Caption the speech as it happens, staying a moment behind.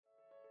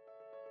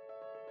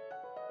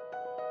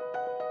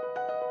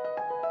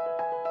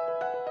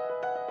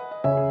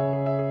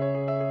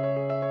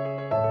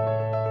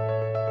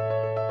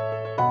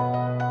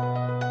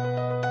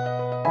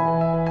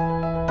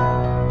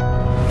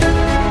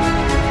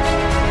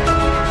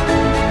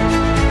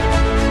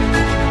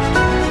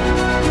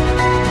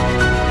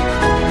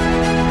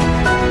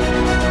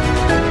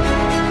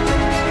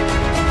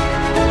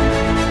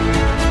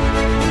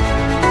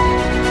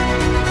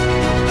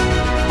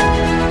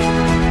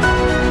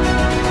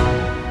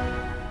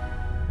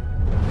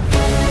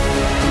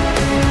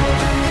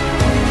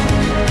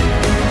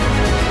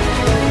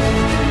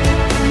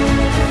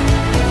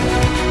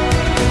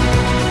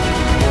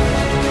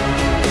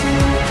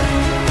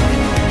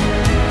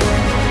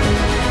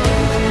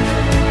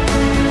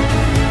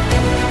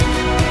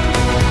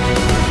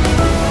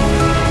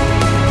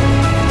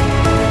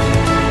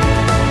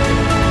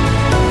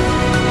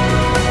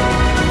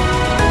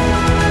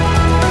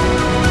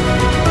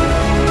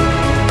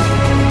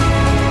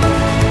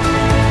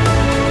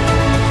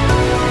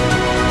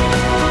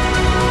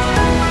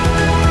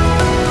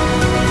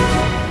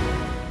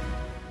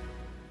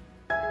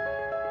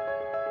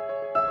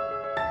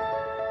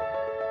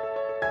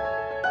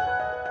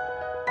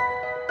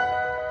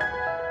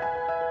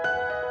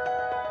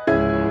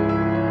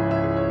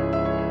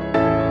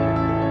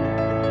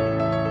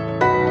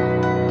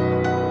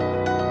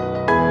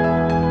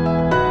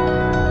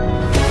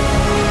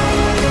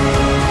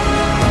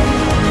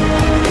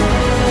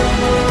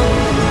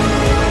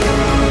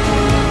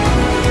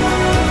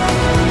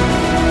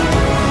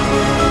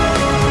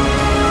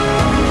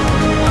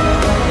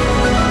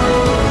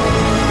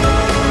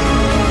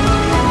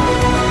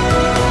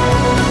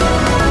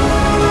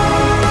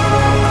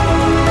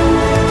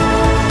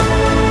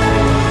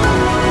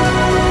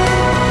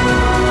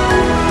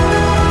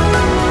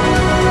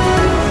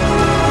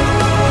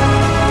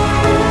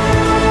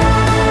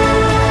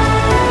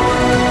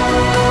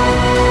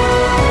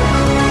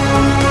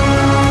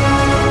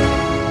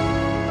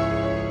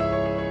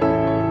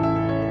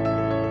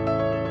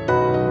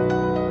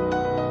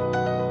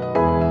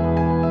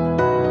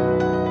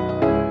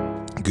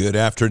Good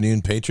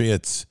afternoon,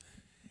 Patriots.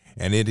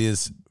 And it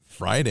is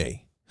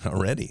Friday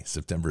already,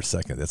 September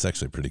 2nd. That's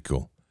actually pretty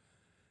cool.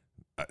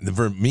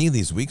 For me,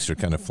 these weeks are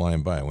kind of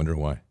flying by. I wonder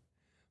why.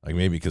 Like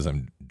maybe because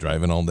I'm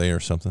driving all day or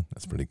something.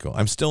 That's pretty cool.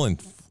 I'm still in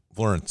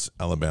Florence,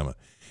 Alabama.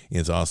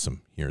 It's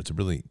awesome here. It's a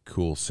really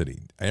cool city.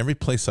 Every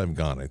place I've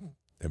gone,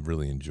 I've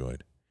really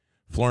enjoyed.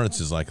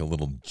 Florence is like a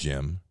little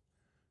gem,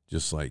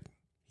 just like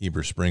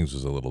Heber Springs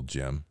was a little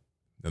gem.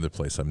 Another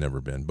place I've never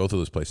been. Both of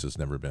those places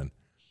never been.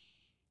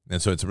 And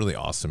so it's really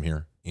awesome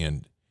here.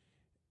 And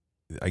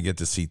I get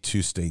to see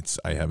two states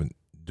I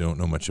don't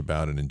know much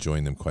about and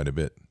enjoying them quite a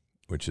bit,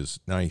 which is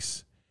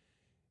nice.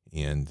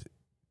 And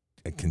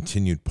a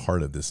continued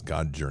part of this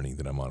God journey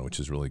that I'm on, which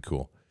is really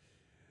cool.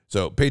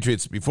 So,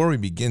 Patriots, before we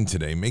begin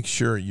today, make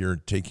sure you're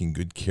taking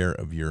good care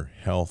of your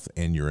health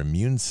and your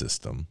immune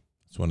system.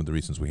 It's one of the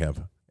reasons we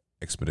have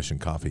Expedition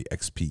Coffee,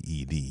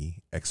 XPED,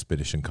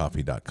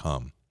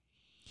 expeditioncoffee.com.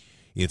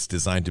 It's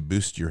designed to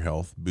boost your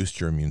health, boost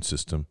your immune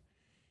system,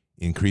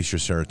 increase your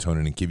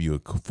serotonin, and give you a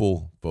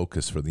full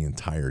focus for the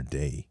entire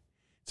day.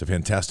 It's a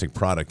fantastic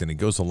product, and it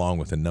goes along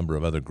with a number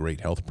of other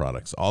great health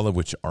products, all of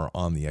which are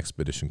on the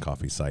Expedition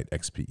Coffee site,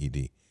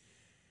 XPED,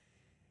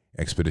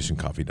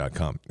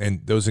 expeditioncoffee.com.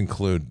 And those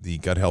include the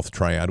Gut Health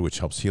Triad, which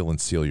helps heal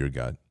and seal your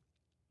gut.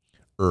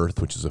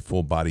 Earth, which is a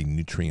full-body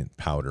nutrient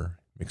powder.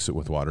 Mix it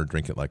with water,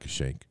 drink it like a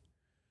shake.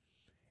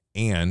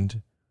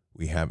 And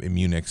we have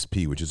Immune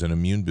XP, which is an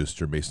immune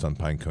booster based on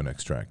pine cone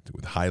extract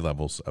with high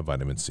levels of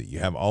vitamin C. You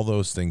have all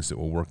those things that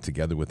will work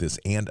together with this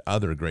and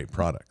other great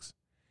products.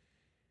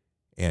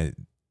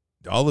 And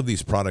all of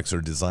these products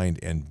are designed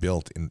and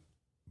built in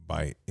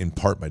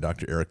part by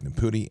Dr. Eric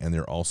Naputi, and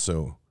they're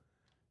also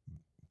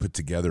put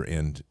together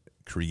and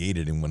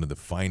created in one of the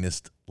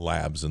finest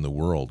labs in the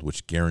world,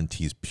 which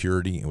guarantees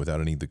purity and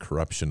without any of the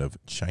corruption of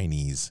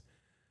Chinese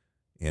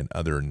and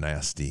other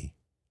nasty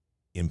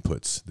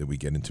inputs that we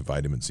get into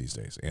vitamins these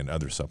days and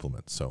other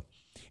supplements. So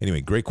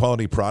anyway, great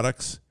quality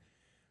products.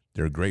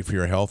 They're great for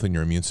your health and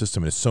your immune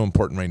system. And it's so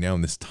important right now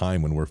in this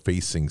time when we're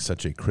facing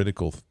such a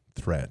critical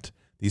threat.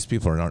 These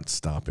people aren't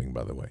stopping,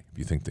 by the way, if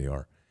you think they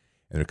are.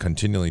 And they're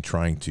continually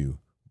trying to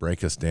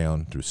break us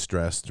down through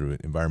stress, through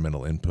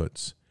environmental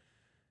inputs.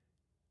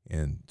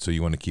 And so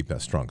you want to keep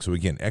that strong. So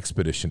again,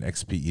 Expedition,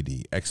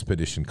 XPED,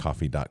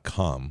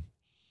 expeditioncoffee.com.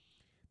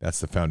 That's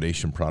the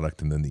foundation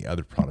product, and then the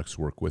other products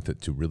work with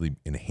it to really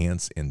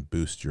enhance and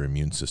boost your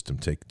immune system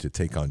to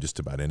take on just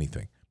about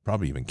anything,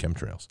 probably even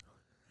chemtrails,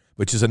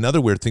 which is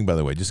another weird thing, by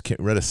the way. Just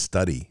read a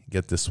study.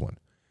 Get this one.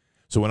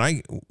 So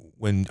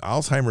when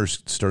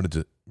Alzheimer's started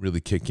to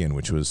really kick in,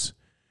 which was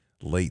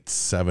late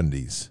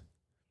 70s,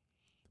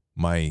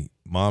 my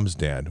mom's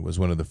dad was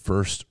one of the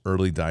first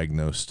early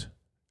diagnosed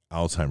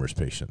Alzheimer's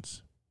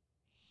patients.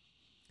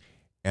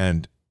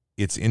 And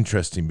it's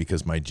interesting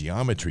because my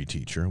geometry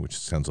teacher, which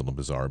sounds a little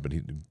bizarre, but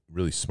he's a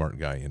really smart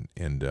guy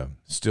and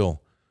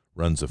still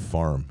runs a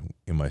farm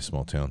in my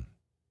small town.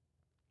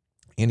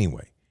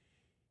 Anyway,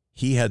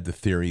 he had the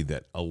theory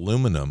that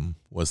aluminum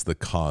was the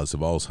cause of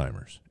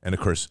Alzheimer's. And,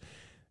 of course,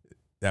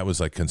 that was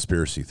like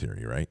conspiracy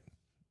theory, right?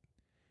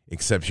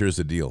 Except here's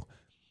the deal.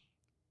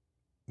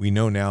 We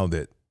know now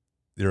that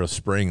they're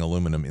spraying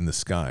aluminum in the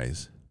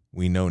skies.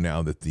 We know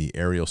now that the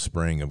aerial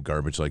spraying of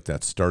garbage like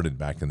that started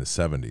back in the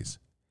 70s.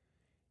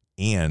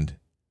 And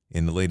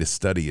in the latest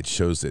study, it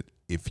shows that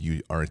if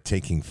you are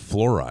taking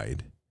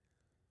fluoride,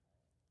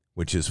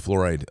 which is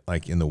fluoride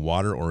like in the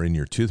water or in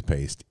your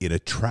toothpaste, it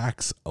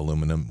attracts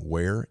aluminum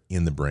where?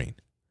 In the brain.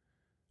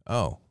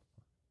 Oh,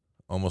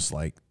 almost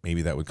like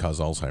maybe that would cause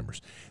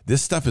Alzheimer's.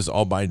 This stuff is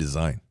all by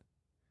design.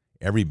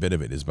 Every bit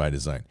of it is by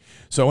design.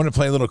 So I want to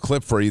play a little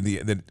clip for you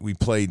that we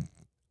played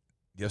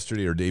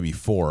yesterday or day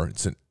before.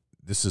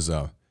 This is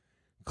a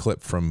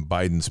clip from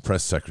Biden's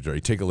press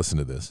secretary. Take a listen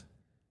to this.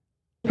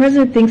 The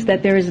president thinks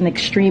that there is an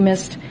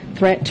extremist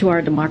threat to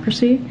our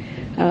democracy.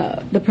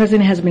 The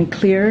president has been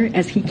clear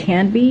as he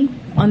can be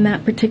on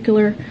that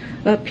particular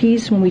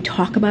piece when we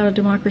talk about a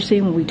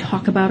democracy, when we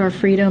talk about our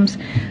freedoms.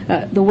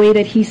 The way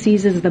that he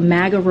sees is the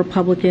MAGA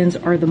Republicans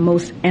are the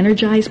most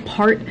energized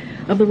part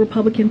of the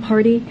Republican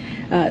Party.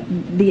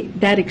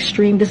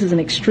 This is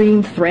an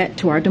extreme threat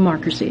to our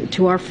democracy,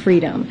 to our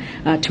freedom,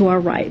 to our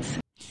rights.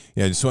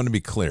 Yeah, I just want to be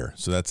clear.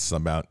 So that's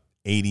about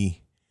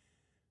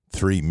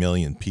 83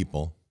 million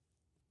people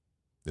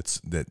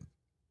that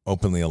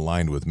openly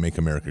aligned with Make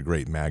America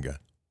Great, MAGA.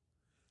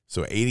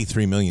 So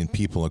 83 million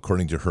people,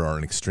 according to her, are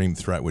an extreme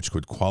threat, which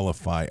could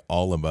qualify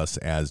all of us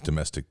as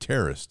domestic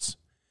terrorists.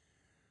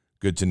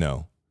 Good to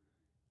know.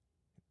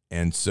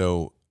 And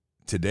so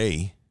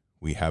today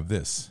we have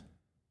this.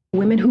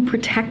 Women who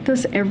protect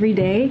us every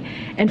day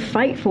and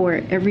fight for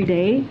it every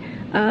day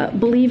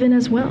believe in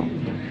as well.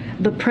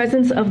 The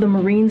presence of the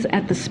Marines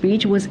at the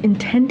speech was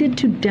intended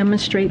to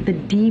demonstrate the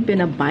deep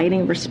and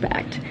abiding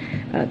respect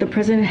the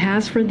president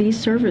has for these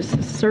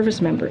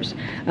service members,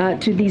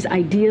 to these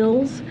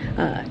ideals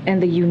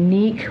and the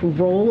unique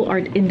role our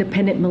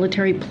independent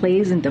military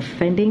plays in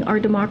defending our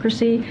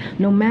democracy,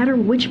 no matter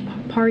which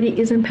party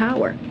is in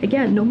power.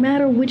 Again, no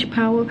matter which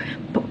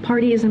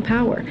party is in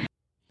power.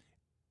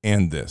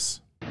 And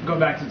this. Going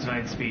back to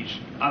tonight's speech,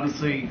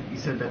 obviously you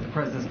said that the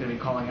president's going to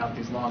be calling out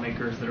these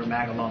lawmakers that are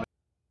MAGA lawmakers.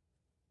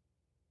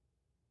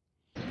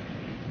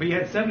 But you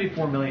had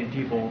 74 million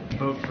people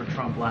vote for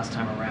Trump last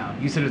time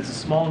around. You said it's a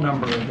small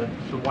number that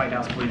the White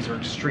House believes are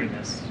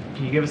extremists.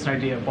 Can you give us an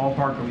idea of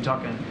ballpark? Are we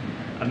talking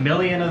a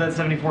million of that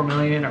 74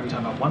 million? Are we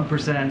talking about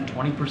 1%,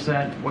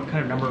 20%? What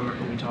kind of number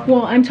are we talking?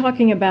 Well, I'm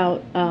talking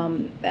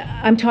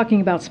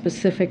about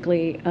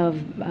specifically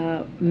of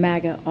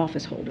MAGA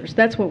office holders.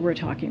 That's what we're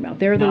talking about.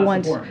 They're the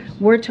ones.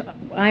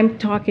 I'm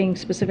talking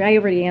specific. I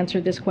already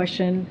answered this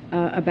question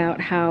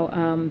about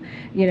how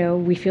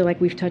we feel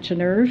like we've touched a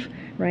nerve,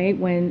 right?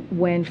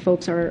 When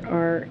folks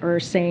are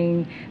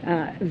saying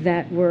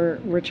that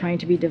we're trying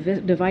to be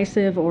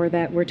divisive, or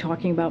that we're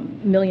talking about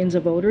millions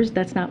of voters.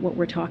 That's not what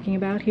we're talking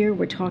about here.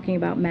 We're talking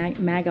about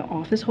MAGA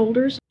office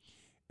holders.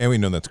 And we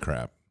know that's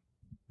crap.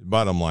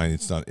 Bottom line,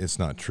 it's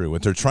not true.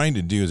 What they're trying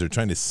to do is they're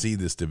trying to see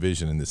this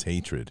division and this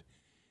hatred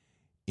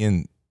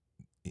in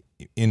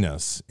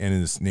us and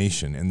in this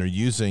nation, and they're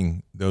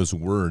using those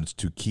words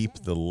to keep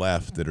the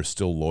left that are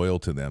still loyal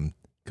to them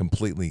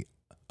completely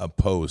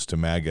opposed to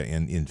MAGA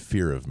and in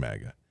fear of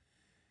MAGA.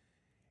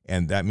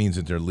 And that means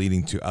that they're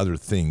leading to other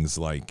things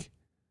like,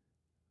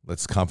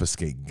 let's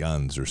confiscate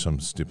guns or some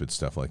stupid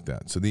stuff like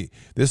that. So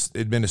this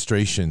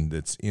administration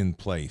that's in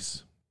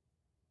place,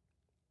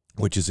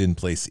 which is in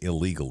place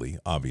illegally,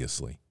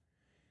 obviously,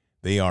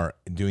 they are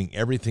doing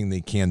everything they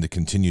can to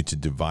continue to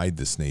divide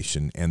this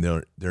nation, and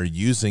they're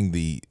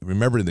using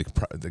remember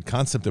the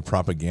concept of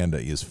propaganda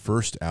is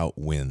first out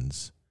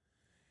wins.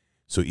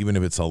 So even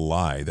if it's a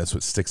lie, that's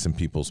what sticks in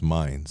people's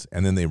minds,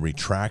 and then they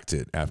retract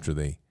it after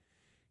they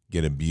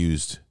get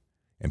abused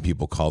and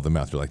people call them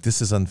out. They're like,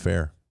 this is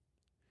unfair.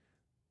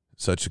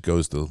 Such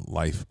goes the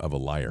life of a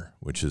liar,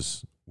 which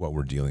is what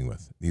we're dealing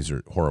with. These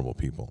are horrible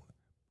people.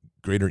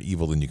 Greater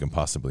evil than you can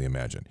possibly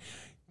imagine.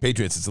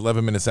 Patriots, it's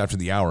 11 minutes after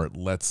the hour.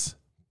 Let's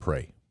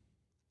pray.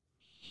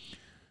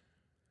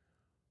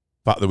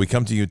 Father, we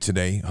come to you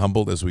today,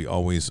 humbled as we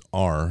always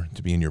are,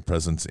 to be in your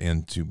presence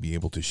and to be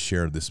able to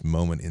share this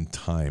moment in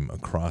time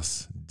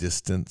across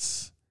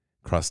distance,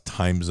 across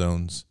time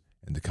zones,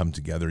 and to come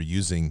together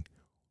using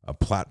a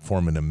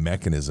platform and a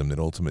mechanism that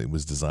ultimately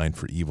was designed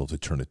for evil to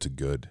turn it to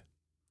good.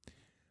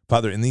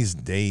 Father, in these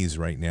days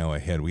right now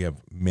ahead, we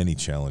have many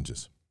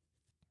challenges.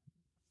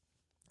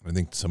 I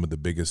think some of the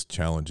biggest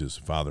challenges,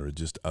 Father, are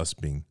just us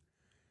being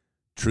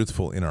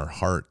truthful in our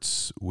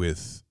hearts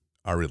with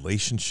our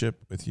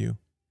relationship with you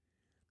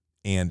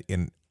and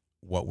in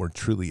what we're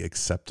truly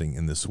accepting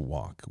in this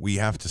walk. We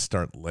have to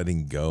start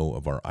letting go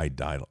of our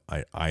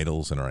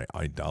idols and our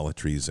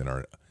idolatries and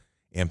our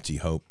empty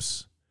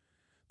hopes,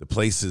 the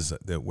places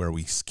where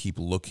we keep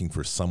looking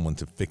for someone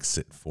to fix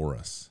it for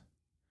us.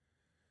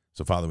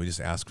 So, Father, we just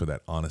ask for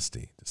that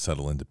honesty to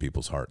settle into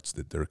people's hearts,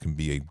 that there can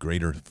be a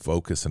greater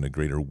focus and a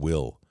greater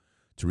will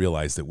to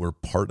realize that we're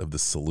part of the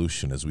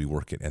solution as we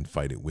work it and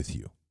fight it with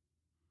you.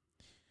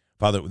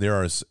 Father,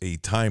 there is a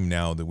time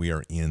now that we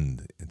are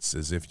in. It's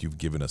as if you've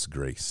given us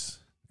grace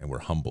and we're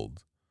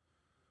humbled.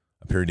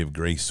 A period of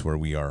grace where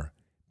we are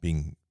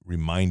being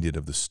reminded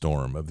of the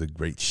storm, of the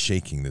great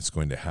shaking that's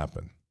going to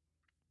happen.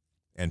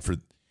 And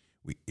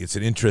it's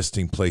an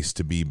interesting place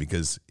to be,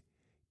 because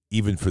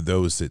even for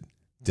those that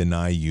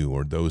deny you,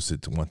 or those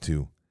that want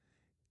to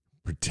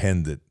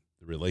pretend that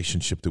the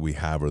relationship that we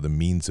have or the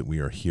means that we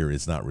are here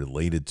is not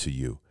related to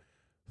you,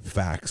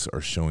 facts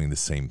are showing the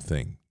same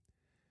thing.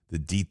 The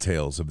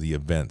details of the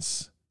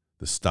events,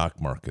 the stock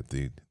market,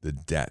 the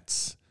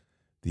debts,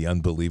 the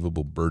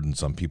unbelievable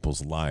burdens on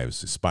people's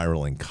lives, the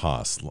spiraling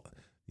costs, the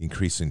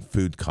increasing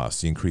food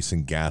costs, the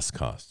increasing gas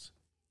costs,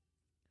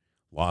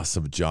 loss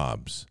of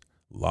jobs,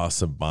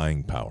 loss of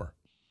buying power,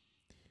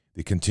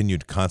 the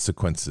continued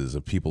consequences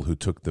of people who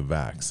took the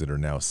vax that are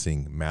now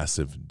seeing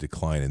massive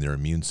decline in their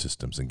immune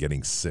systems and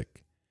getting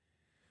sick.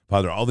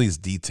 Father, all these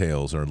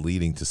details are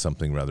leading to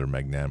something rather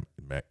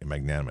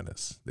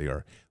magnanimous. They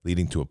are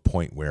leading to a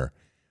point where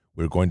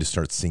we're going to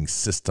start seeing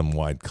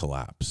system-wide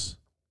collapse.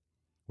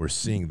 We're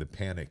seeing the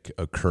panic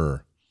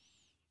occur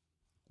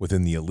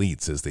within the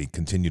elites as they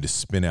continue to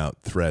spin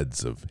out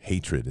threads of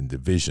hatred and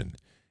division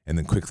and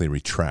then quickly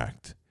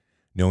retract,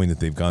 knowing that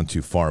they've gone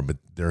too far, but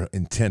their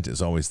intent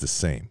is always the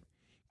same.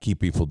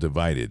 Keep people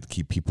divided,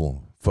 keep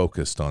people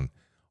focused on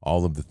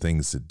all of the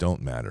things that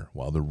don't matter,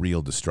 while the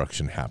real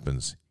destruction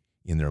happens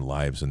in their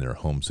lives and their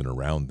homes and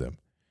around them.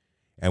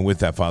 And with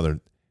that,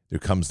 Father, there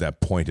comes that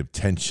point of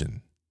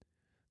tension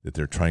that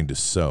they're trying to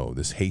sow,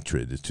 this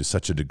hatred to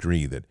such a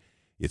degree that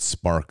it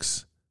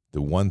sparks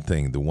the one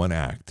thing, the one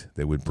act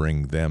that would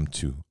bring them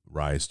to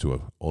rise to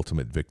an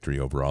ultimate victory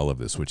over all of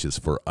this, which is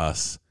for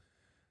us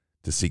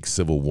to seek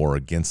civil war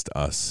against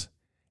us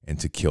and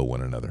to kill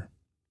one another.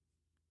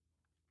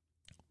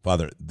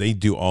 Father, they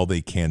do all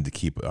they can to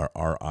keep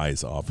our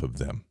eyes off of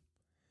them.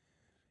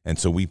 And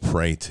so we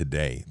pray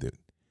today that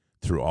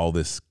through all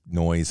this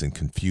noise and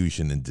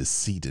confusion and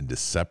deceit and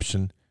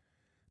deception,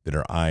 that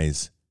our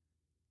eyes,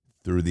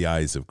 through the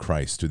eyes of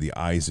Christ, through the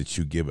eyes that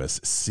you give us,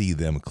 see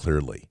them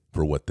clearly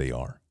for what they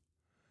are.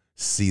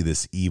 See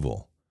this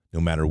evil, no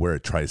matter where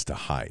it tries to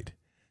hide.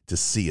 to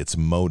see its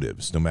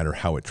motives, no matter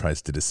how it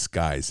tries to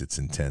disguise its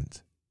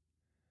intent,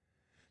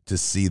 to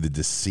see the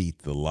deceit,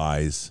 the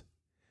lies,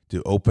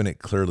 to open it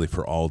clearly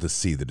for all to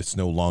see that it's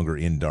no longer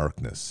in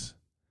darkness,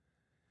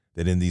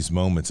 that in these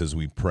moments as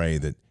we pray,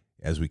 that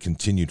as we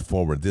continued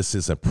forward, this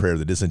is a prayer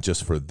that isn't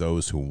just for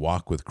those who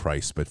walk with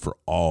Christ, but for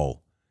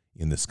all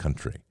in this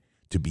country,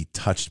 to be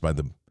touched by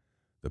the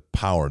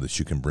power that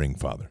you can bring,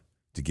 Father,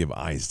 to give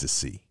eyes to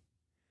see.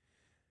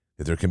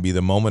 That there can be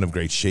the moment of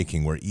great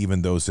shaking where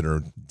even those that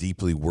are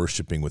deeply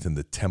worshiping within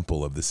the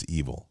temple of this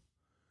evil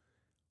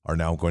are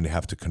now going to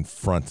have to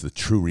confront the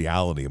true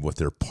reality of what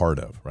they're part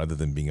of, rather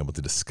than being able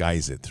to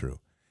disguise it through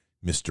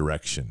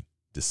misdirection,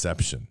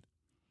 deception,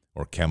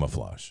 or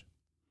camouflage.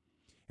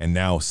 And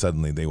now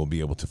suddenly they will be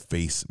able to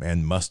face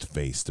and must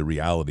face the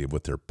reality of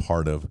what they're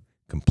part of,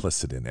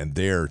 complicit in. And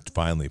there,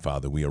 finally,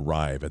 Father, we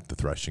arrive at the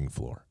threshing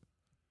floor.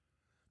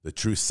 The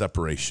true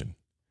separation,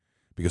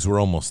 because we're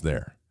almost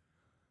there.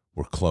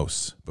 We're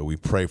close, but we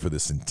pray for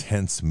this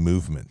intense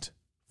movement,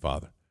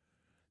 Father,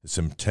 this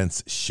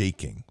intense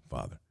shaking,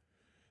 Father,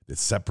 that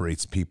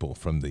separates people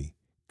from the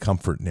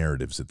comfort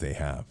narratives that they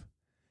have,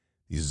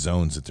 these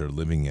zones that they're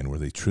living in where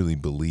they truly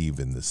believe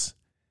in this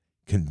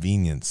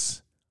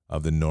convenience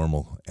of the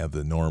normal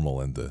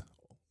and the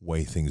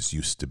way things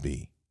used to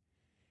be.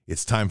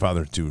 It's time,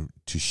 Father, to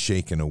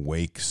shake and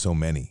awake so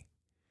many.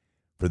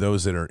 For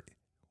those that are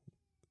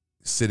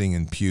sitting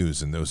in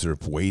pews and those that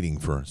are waiting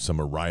for some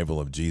arrival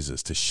of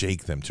Jesus, to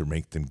shake them, to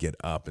make them get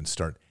up and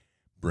start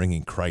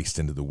bringing Christ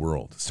into the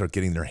world, start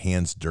getting their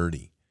hands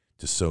dirty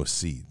to sow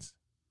seeds,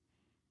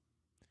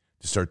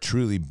 to start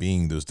truly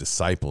being those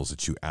disciples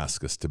that you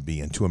ask us to be,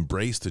 and to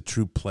embrace the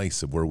true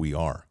place of where we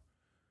are.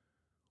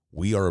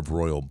 We are of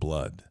royal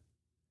blood,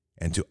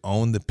 and to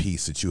own the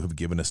peace that you have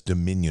given us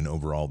dominion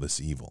over all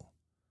this evil.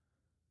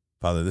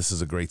 Father, this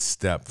is a great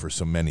step for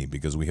so many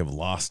because we have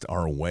lost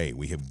our way.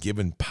 We have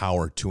given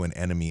power to an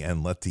enemy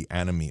and let the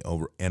enemy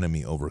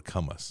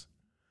overcome us.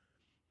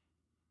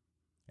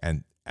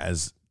 And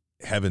as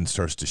heaven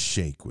starts to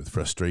shake with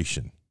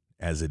frustration,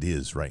 as it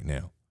is right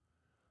now,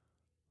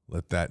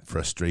 let that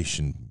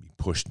frustration be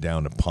pushed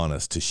down upon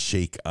us to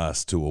shake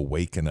us, to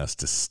awaken us,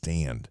 to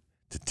stand,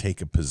 to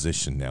take a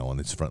position now on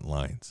its front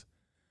lines.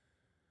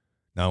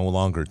 No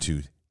longer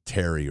to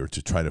tarry or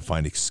to try to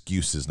find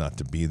excuses not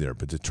to be there,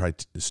 but to try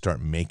to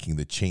start making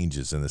the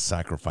changes and the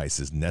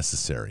sacrifices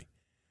necessary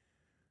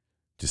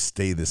to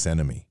stay this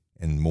enemy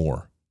and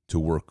more,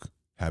 to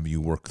have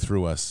you work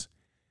through us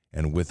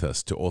and with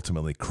us to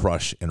ultimately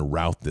crush and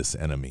rout this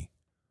enemy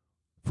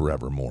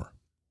forevermore.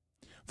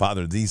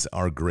 Father, these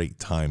are great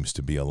times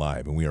to be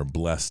alive, and we are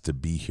blessed to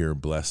be here,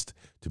 blessed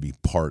to be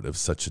part of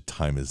such a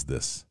time as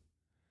this.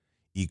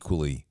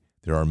 Equally,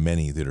 there are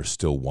many that are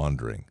still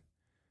wandering.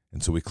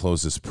 And so we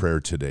close this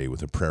prayer today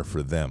with a prayer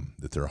for them,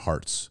 that their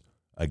hearts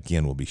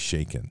again will be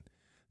shaken,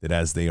 that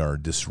as they are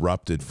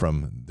disrupted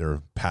from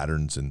their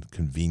patterns and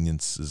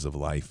conveniences of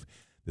life,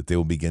 that they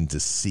will begin to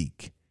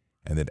seek,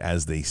 and that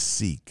as they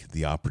seek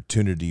the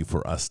opportunity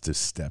for us to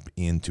step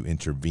in, to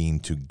intervene,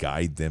 to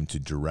guide them, to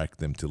direct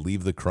them, to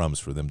leave the crumbs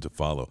for them to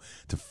follow,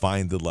 to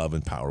find the love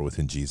and power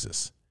within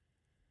Jesus.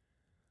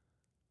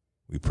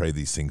 We pray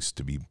these things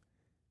to be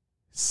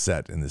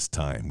set in this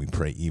time. We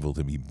pray evil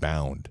to be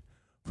bound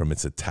from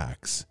its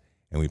attacks,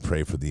 and we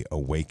pray for the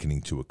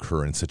awakening to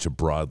occur in such a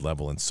broad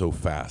level and so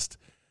fast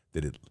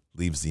that it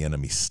leaves the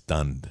enemy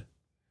stunned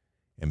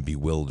and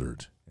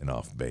bewildered and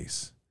off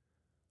base.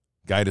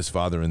 Guide us,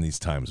 Father, in these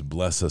times.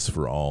 Bless us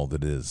for all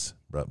that is.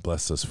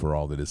 Bless us for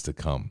all that is to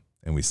come.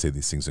 And we say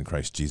these things in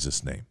Christ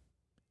Jesus' name.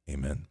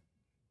 Amen.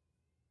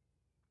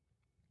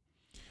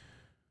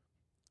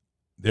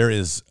 There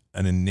is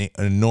an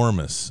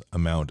enormous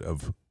amount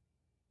of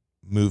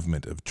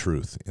movement of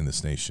truth in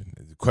this nation.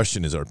 The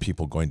question is, are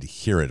people going to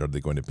hear it? Are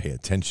they going to pay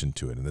attention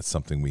to it? And that's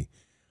something we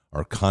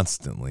are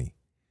constantly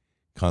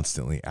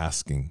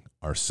asking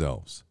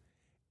ourselves.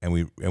 And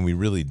we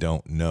really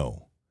don't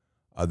know,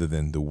 other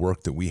than the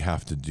work that we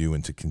have to do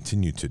and to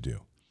continue to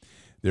do.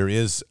 There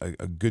is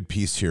a good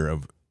piece here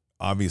of,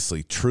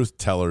 obviously, truth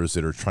tellers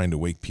that are trying to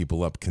wake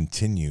people up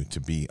continue to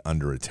be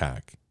under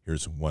attack.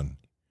 Here's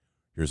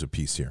a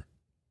piece here.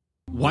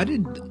 Why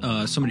did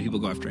so many people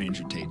go after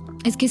Andrew Tate?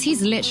 It's because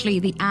he's literally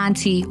the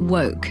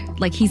anti-woke.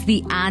 Like, he's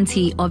the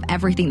anti of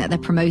everything that they're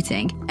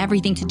promoting.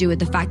 Everything to do with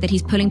the fact that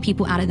he's pulling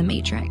people out of the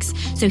matrix.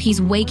 So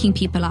he's waking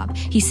people up.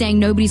 He's saying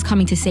nobody's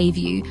coming to save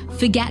you.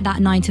 Forget that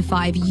 9 to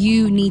 5.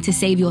 You need to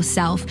save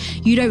yourself.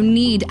 You don't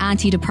need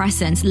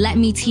antidepressants. Let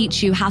me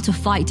teach you how to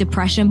fight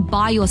depression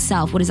by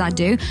yourself. What does that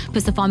do?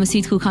 Puts the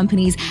pharmaceutical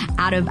companies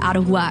out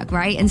of work,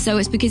 right? And so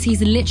it's because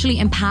he's literally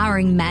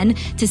empowering men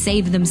to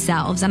save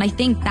themselves. And I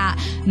think that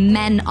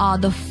men are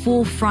the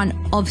forefront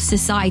of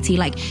society.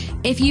 Like,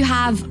 if you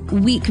have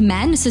weak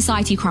men,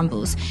 society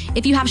crumbles.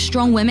 If you have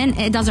strong women,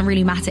 it doesn't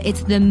really matter.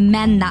 It's the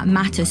men that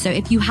matter. So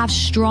if you have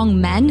strong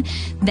men,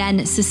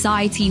 then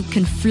society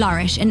can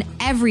flourish in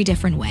every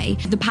different way.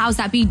 The powers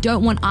that be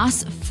don't want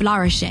us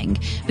flourishing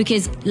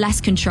because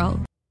less control.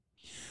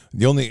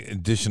 The only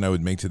addition I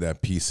would make to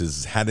that piece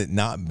is, had it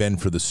not been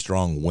for the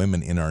strong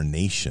women in our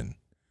nation,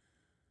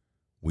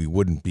 we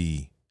wouldn't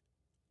be,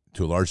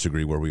 to a large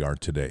degree, where we are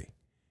today.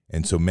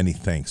 And so many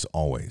thanks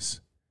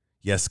always.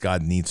 Yes,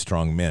 God needs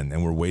strong men,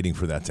 and we're waiting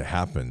for that to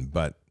happen,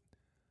 but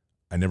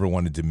I never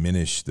want to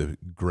diminish the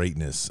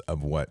greatness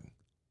of what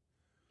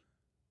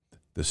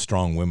the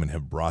strong women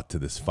have brought to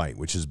this fight,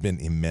 which has been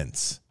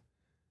immense.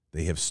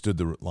 They have stood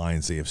the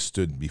lines, they have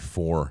stood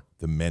before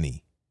the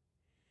many,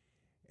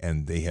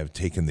 and they have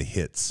taken the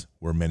hits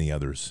where many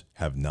others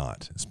have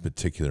not, in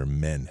particular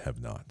men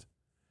have not.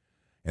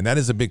 And that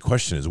is a big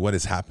question, is what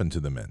has happened to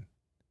the men?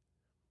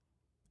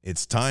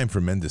 It's time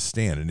for men to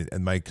stand.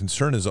 And my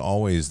concern is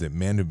always that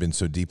men have been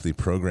so deeply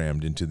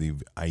programmed into the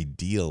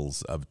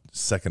ideals of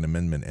Second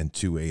Amendment and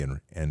 2A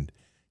and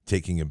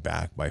taking it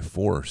back by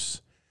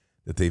force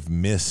that they've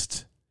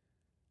missed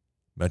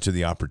much of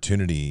the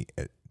opportunity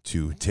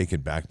to take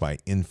it back by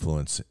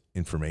influence,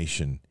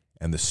 information,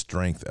 and the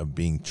strength of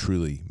being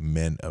truly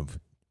men of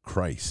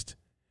Christ.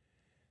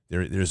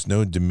 There's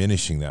no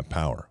diminishing that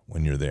power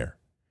when you're there.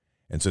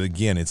 And so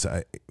again, it's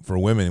for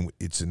women,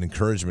 it's an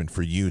encouragement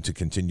for you to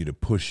continue to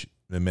push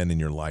the men in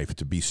your life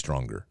to be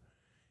stronger.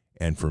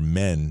 And for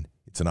men,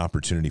 it's an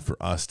opportunity for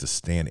us to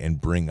stand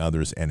and bring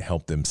others and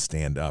help them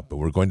stand up. But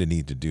we're going to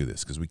need to do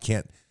this because we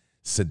can't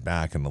sit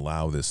back and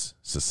allow this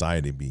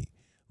society to be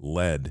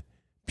led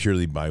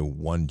purely by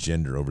one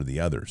gender over the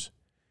others.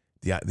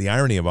 The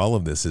irony of all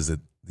of this is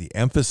that the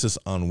emphasis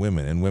on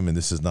women, and women,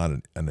 this is not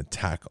an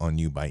attack on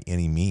you by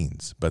any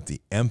means, but the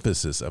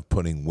emphasis of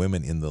putting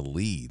women in the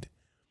lead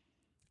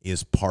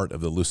is part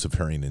of the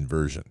Luciferian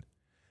inversion,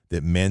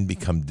 that men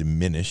become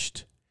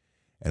diminished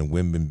and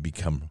women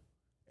become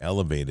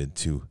elevated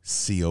to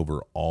see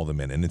over all the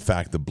men. And in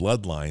fact, the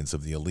bloodlines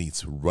of the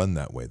elites run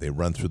that way. They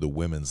run through the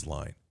women's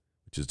line,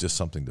 which is just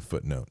something to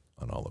footnote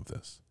on all of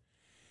this.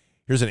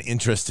 Here's an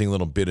interesting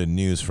little bit of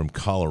news from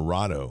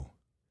Colorado,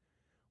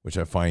 which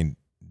I find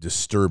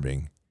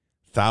disturbing.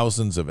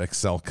 Thousands of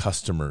Xcel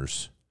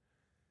customers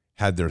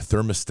had their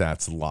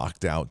thermostats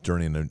locked out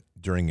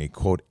during a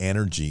quote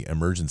energy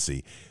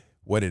emergency.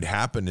 What had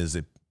happened is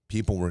that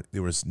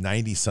there was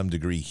 90 some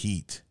degree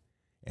heat,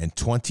 and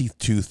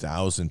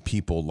 22,000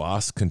 people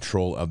lost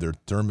control of their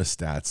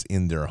thermostats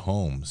in their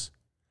homes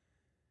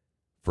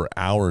for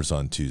hours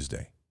on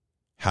Tuesday.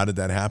 How did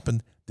that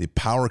happen? The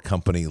power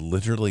company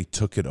literally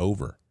took it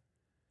over.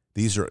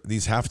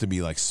 These have to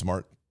be like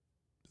smart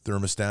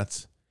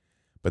thermostats,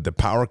 but the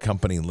power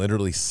company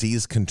literally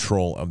seized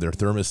control of their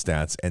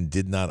thermostats and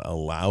did not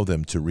allow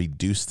them to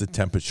reduce the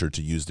temperature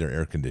to use their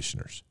air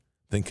conditioners.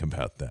 Think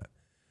about that.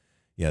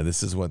 Yeah,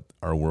 this is what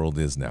our world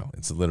is now.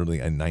 It's literally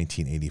a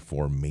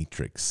 1984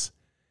 matrix,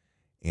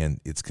 and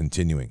it's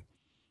continuing.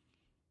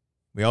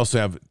 We also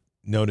have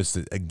noticed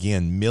that,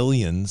 again,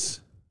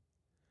 millions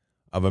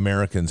of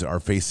Americans are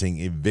facing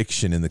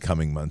eviction in the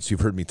coming months.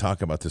 You've heard me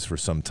talk about this for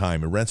some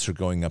time. Rents are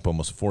going up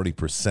almost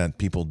 40%.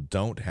 People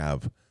don't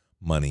have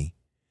money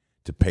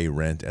to pay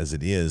rent as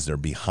it is. They're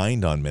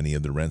behind on many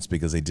of the rents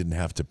because they didn't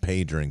have to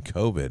pay during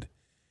COVID.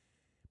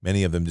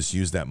 Many of them just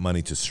use that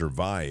money to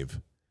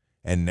survive.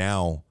 And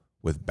now,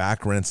 with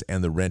back rents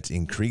and the rent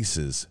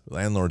increases,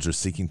 landlords are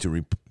seeking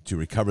to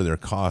recover their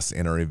costs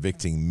and are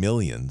evicting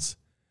millions.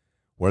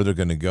 Where they're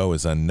going to go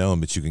is unknown,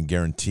 but you can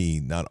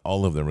guarantee not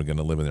all of them are going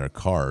to live in their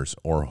cars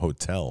or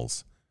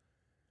hotels.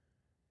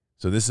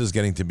 So this is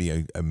getting to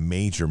be a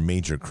major,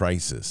 major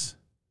crisis.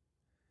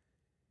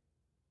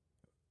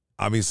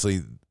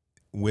 Obviously,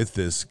 with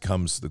this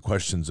comes the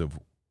questions of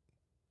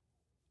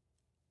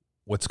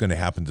what's going to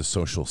happen to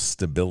social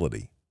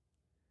stability.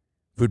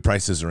 Food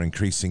prices are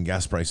increasing.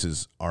 Gas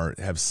prices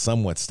have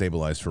somewhat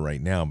stabilized for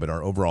right now, but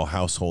our overall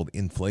household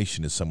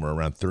inflation is somewhere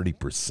around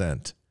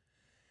 30%.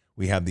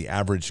 We have the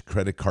average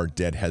credit card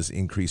debt has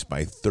increased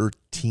by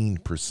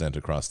 13%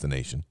 across the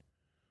nation.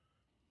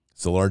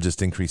 It's the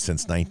largest increase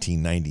since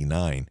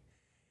 1999.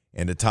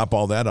 And to top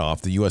all that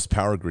off, the U.S.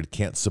 power grid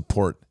can't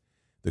support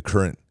the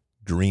current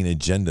green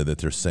agenda that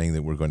they're saying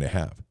that we're going to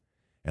have.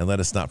 And let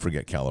us not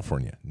forget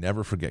California.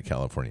 Never forget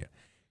California.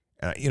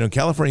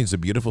 California is a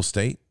beautiful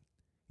state.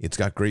 It's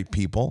got great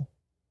people.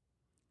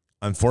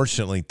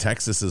 Unfortunately,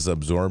 Texas is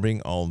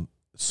absorbing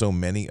so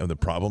many of the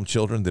problem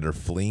children that are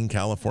fleeing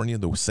California.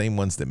 The same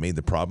ones that made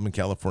the problem in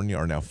California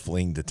are now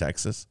fleeing to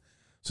Texas.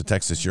 So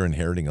Texas, you're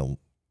inheriting a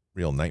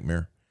real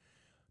nightmare.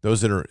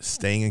 Those that are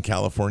staying in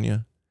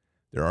California,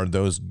 there are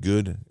those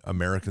good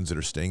Americans that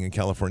are staying in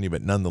California,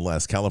 but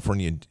nonetheless,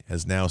 California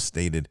has now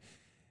stated,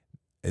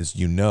 as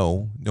you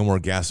know, no more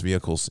gas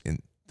vehicles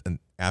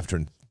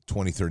after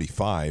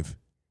 2035.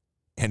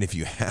 And if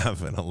you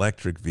have an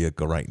electric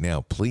vehicle right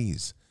now,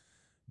 please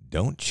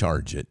don't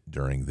charge it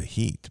during the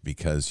heat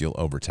because you'll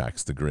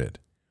overtax the grid.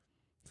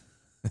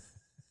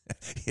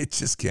 It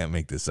just can't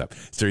make this up.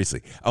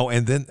 Seriously. Oh,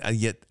 and then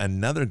yet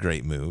another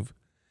great move.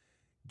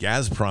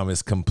 Gazprom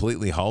has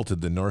completely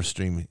halted the Nord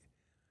Stream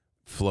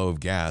flow of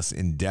gas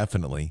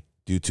indefinitely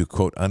due to,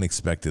 quote,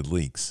 unexpected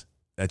leaks.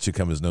 That should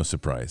come as no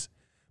surprise.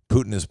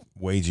 Putin is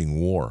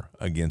waging war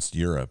against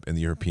Europe and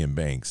the European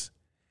banks,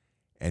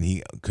 and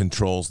he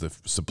controls the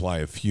supply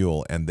of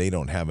fuel, and they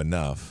don't have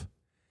enough.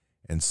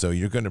 And so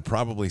you're going to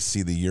probably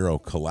see the euro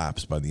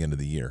collapse by the end of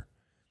the year.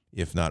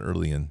 if not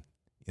early in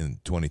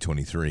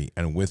 2023.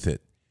 And with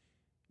it,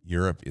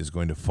 Europe is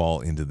going to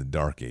fall into the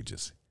dark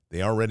ages.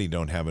 They already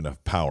don't have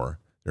enough power.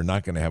 They're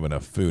not going to have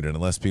enough food. And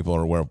unless people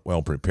are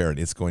well prepared,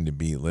 it's going to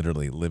be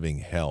literally living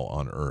hell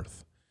on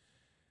earth.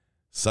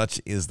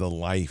 Such is the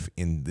life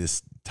in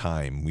this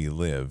time we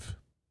live.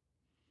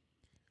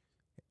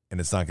 And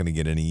it's not going to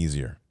get any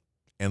easier.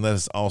 And let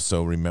us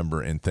also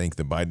remember and thank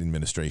the Biden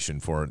administration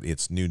for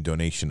its new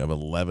donation of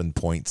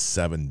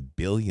 $11.7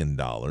 billion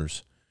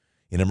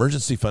in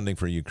emergency funding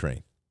for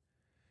Ukraine.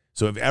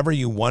 So if ever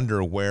you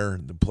wonder where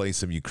the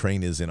place of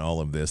Ukraine is in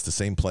all of this, the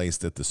same place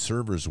that the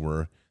servers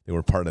were, they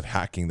were part of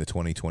hacking the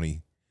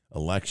 2020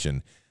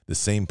 election, the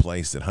same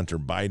place that Hunter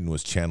Biden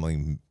was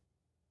channeling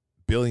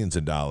billions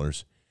of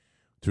dollars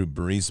through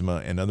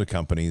Burisma and other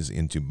companies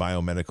into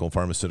biomedical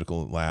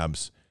pharmaceutical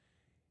labs,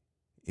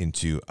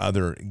 into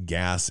other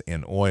gas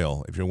and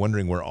oil. If you're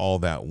wondering where all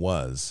that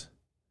was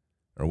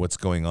or what's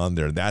going on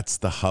there, that's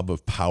the hub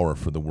of power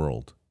for the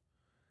world.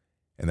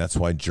 And that's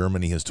why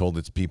Germany has told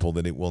its people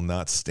that it will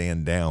not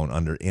stand down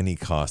under any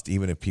cost.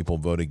 Even if people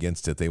vote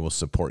against it, they will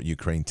support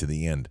Ukraine to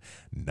the end.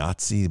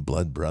 Nazi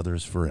blood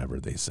brothers forever,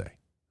 they say.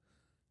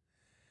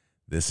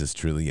 This is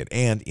truly it.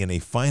 And in a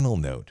final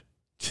note,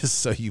 just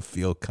so you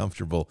feel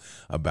comfortable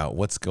about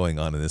what's going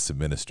on in this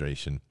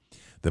administration,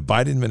 the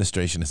Biden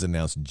administration has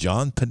announced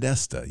John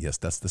Podesta. Yes,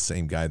 that's the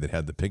same guy that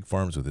had the pig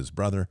farms with his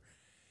brother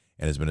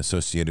and has been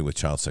associated with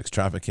child sex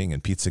trafficking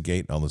and Pizzagate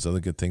and all those other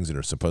good things that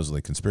are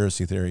supposedly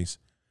conspiracy theories.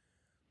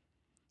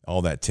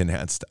 All that tin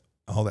hat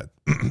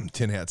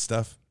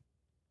stuff.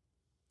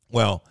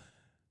 Well,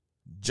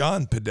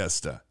 John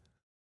Podesta.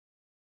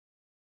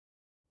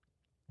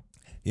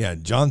 Yeah,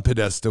 John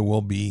Podesta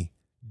will be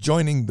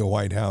joining the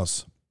White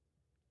House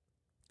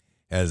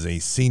as a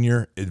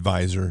senior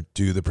advisor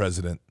to the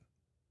president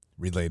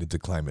related to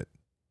climate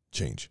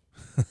change.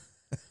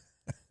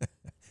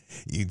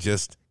 You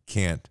just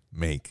can't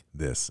make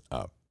this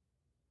up.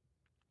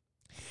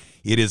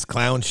 It is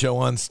Clown Show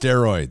on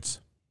steroids.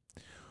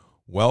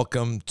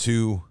 Welcome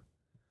to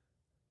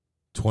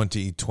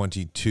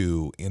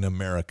 2022 in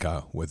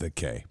America with a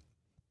K.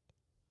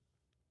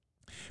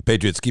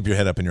 Patriots, keep your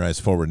head up and your eyes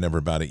forward.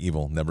 Never bow to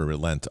evil. Never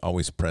relent.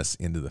 Always press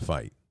into the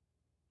fight.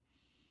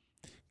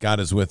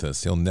 God is with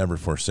us. He'll never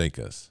forsake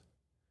us.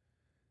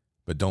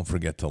 But don't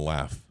forget to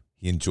laugh.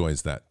 He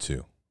enjoys that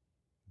too.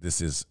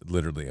 This is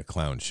literally a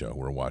clown show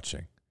we're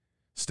watching.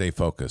 Stay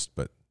focused,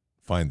 but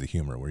find the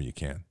humor where you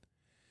can.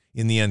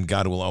 In the end,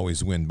 God will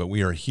always win, but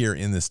we are here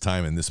in this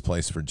time, in this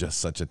place for just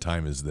such a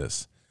time as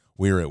this.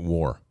 We are at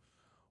war.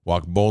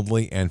 Walk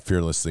boldly and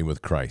fearlessly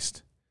with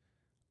Christ.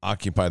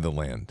 Occupy the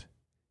land.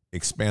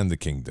 Expand the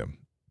kingdom.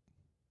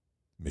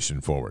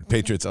 Mission forward.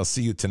 Patriots, I'll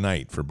see you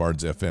tonight for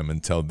Bards FM.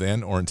 Until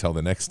then, or until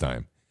the next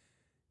time,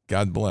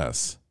 God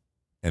bless,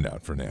 and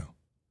out for now.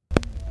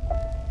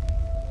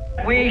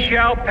 We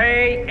shall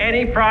pay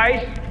any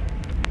price,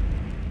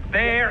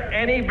 bear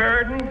any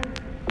burden,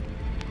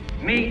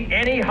 meet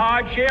any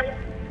hardship,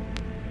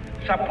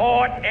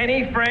 support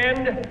any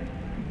friend,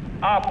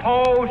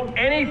 oppose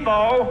any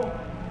foe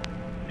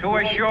to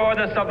assure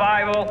the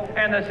survival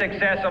and the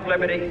success of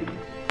liberty.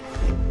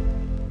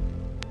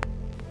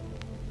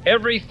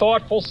 Every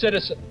thoughtful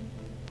citizen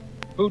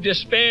who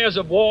despairs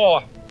of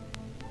war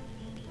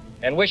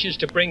and wishes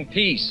to bring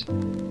peace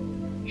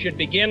should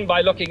begin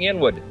by looking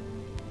inward,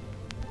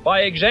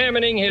 by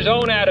examining his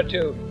own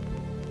attitude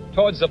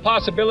towards the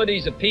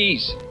possibilities of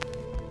peace.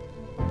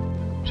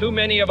 Too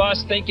many of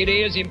us think it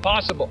is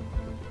impossible.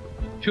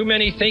 Too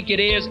many think it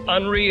is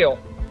unreal.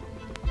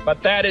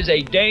 But that is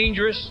a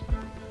dangerous,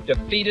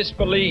 defeatist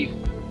belief.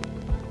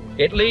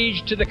 It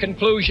leads to the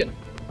conclusion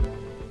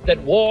that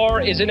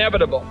war is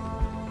inevitable,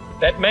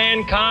 that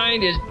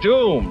mankind is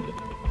doomed,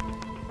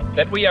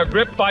 that we are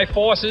gripped by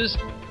forces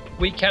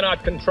we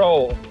cannot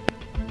control.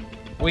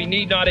 We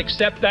need not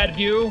accept that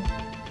view.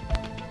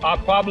 Our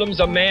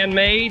problems are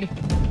man-made,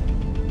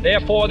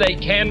 therefore they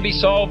can be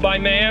solved by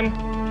man,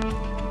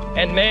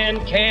 and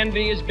man can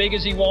be as big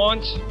as he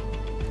wants.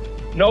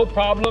 No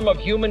problem of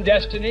human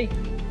destiny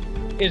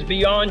is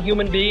beyond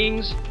human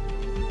beings.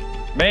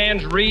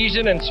 Man's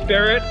reason and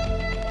spirit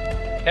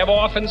have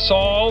often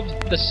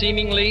solved the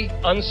seemingly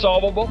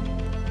unsolvable,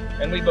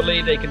 and we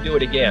believe they can do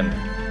it again.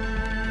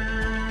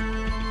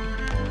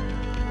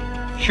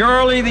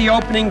 Surely the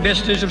opening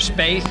vistas of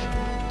space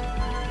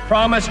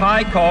promise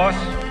high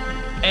costs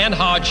and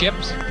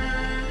hardships,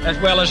 as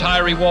well as high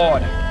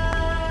reward.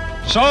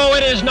 So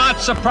it is not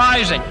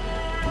surprising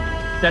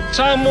that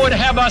some would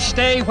have us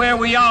stay where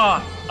we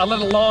are a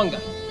little longer,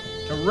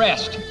 to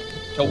rest,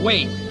 to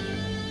wait.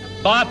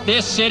 But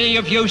this city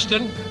of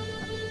Houston,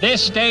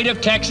 this state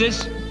of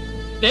Texas,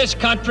 this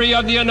country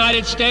of the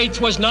United States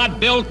was not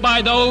built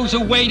by those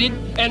who waited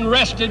and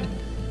rested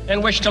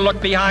and wished to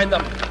look behind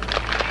them.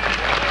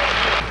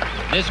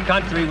 This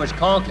country was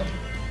conquered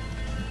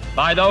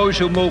by those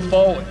who move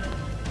forward,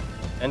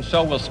 and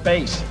so will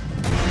space.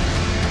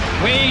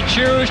 We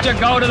choose to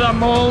go to the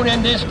moon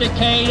in this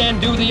decade and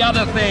do the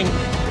other thing,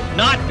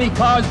 not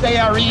because they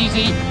are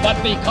easy,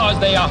 but because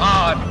they are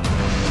hard.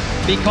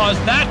 because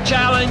that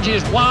challenge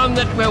is one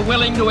that we're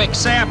willing to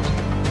accept.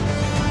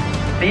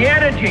 The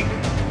energy,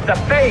 the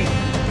faith,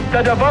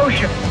 the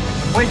devotion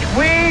which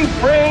we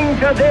bring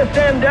to this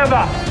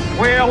endeavor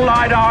will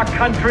light our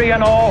country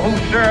and all who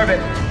serve it.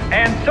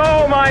 And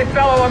so, my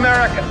fellow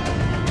Americans,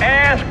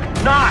 ask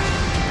not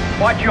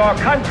what your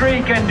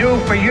country can do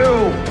for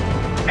you.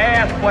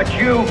 Ask what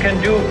you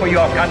can do for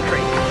your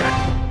country.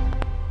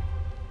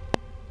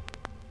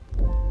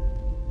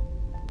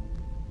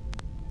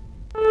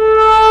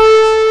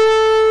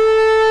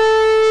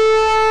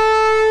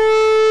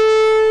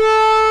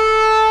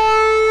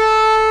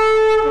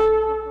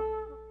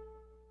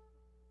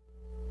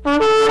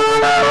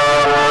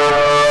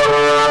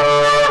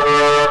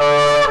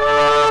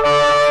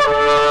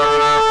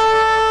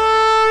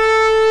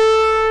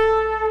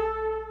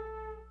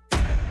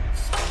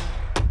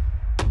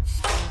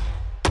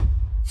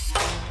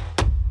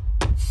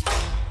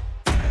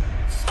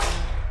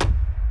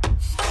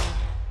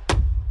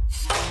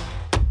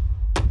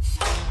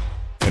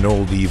 An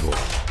old evil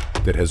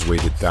that has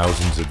waited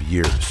thousands of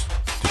years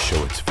to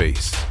show its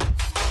face.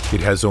 It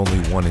has only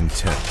one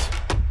intent: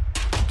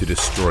 to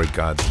destroy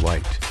God's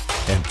light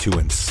and to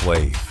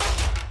enslave.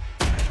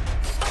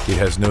 It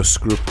has no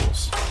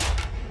scruples.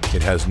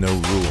 It has no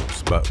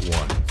rules but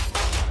one: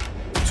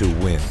 to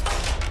win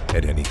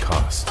at any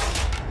cost.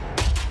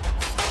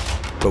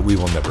 But we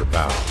will never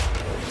bow,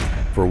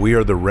 for we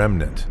are the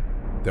remnant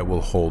that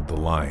will hold the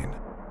line.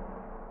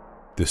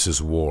 This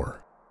is war.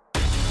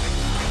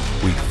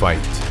 We fight,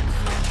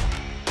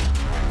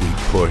 we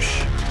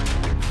push,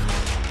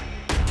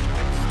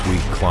 we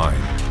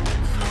climb.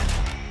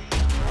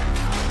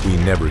 We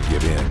never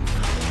give in.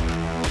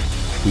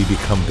 We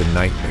become the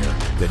nightmare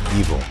that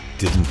evil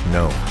didn't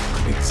know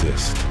could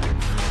exist.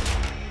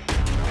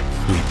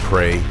 We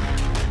pray,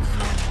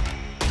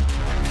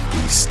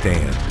 we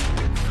stand.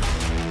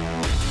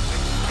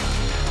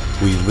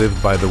 We live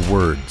by the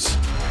words,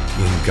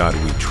 "In God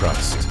we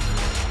trust."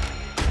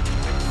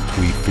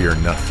 We fear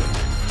nothing.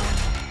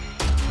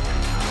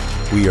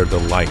 We are the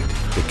light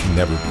that can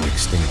never be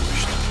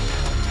extinguished.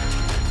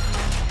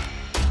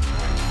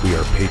 We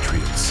are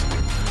patriots.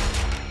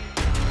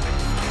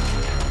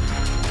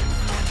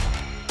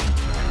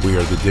 We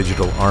are the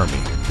digital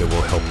army that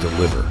will help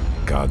deliver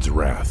God's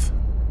wrath.